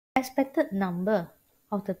Expected number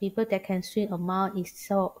of the people that can swim a mile is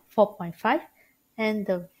 4.5 and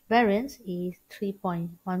the variance is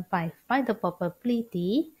 3.15. Find the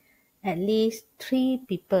probability at least 3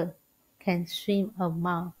 people can swim a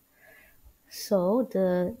mile. So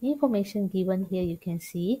the information given here, you can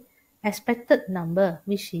see expected number,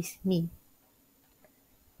 which is mean.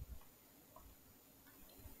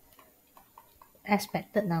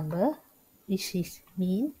 Expected number, which is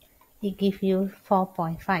mean, it gives you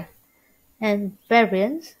 4.5. And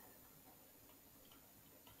variance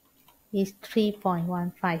is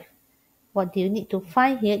 3.15. What you need to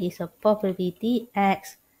find here is a probability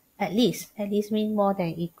x at least. At least means more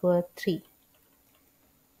than equal 3.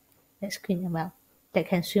 That's swim a mile. That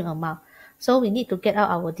can swim a mile. So we need to get out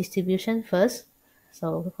our distribution first.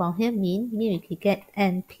 So from here mean we can get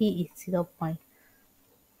NP is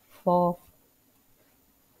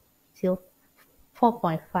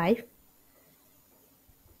 4.5.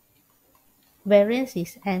 Variance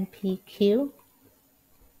is NPQ.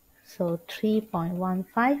 So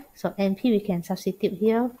 3.15. So NP we can substitute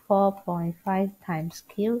here. 4.5 times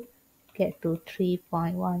Q get to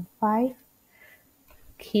 3.15.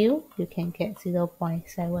 Q you can get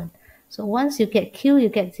 0.7. So once you get Q you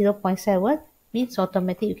get 0.7, means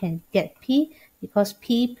automatically you can get P, because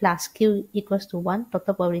P plus Q equals to 1,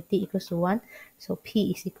 total probability equals to 1, so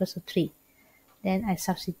P is equals to 3. Then I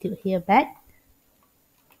substitute here back.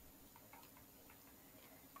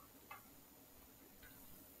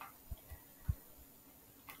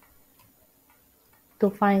 To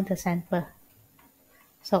find the sample.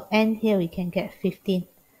 So N here we can get 15.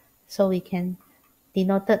 So we can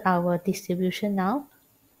denote our distribution now.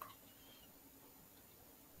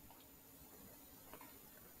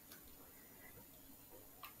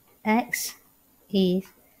 X is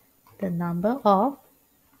the number of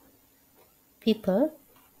people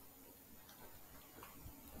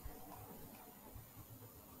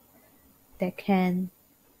that can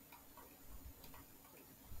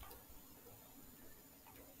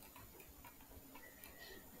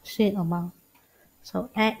swim a mile.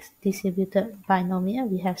 So X distributed binomial,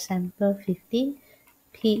 we have sample 15,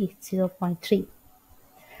 P is 0.3.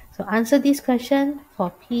 So answer this question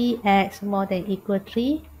for Px more than equal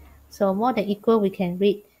 3. So more than equal we can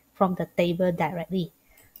read from the table directly.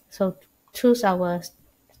 So choose our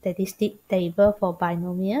statistic table for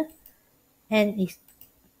binomial. N is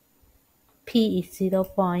P is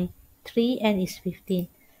 0.3, N is 15.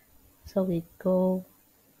 So we go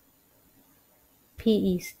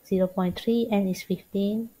P is 0.3, N is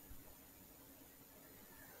 15.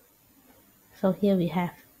 So here we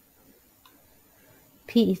have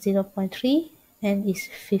P is 0.3, N is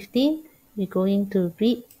 15. We're going to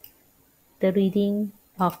read the reading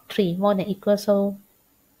of 3 more than equal, so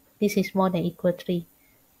this is more than equal 3,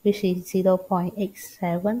 which is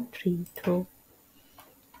 0.8732.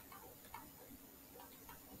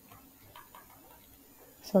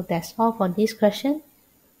 So that's all for this question.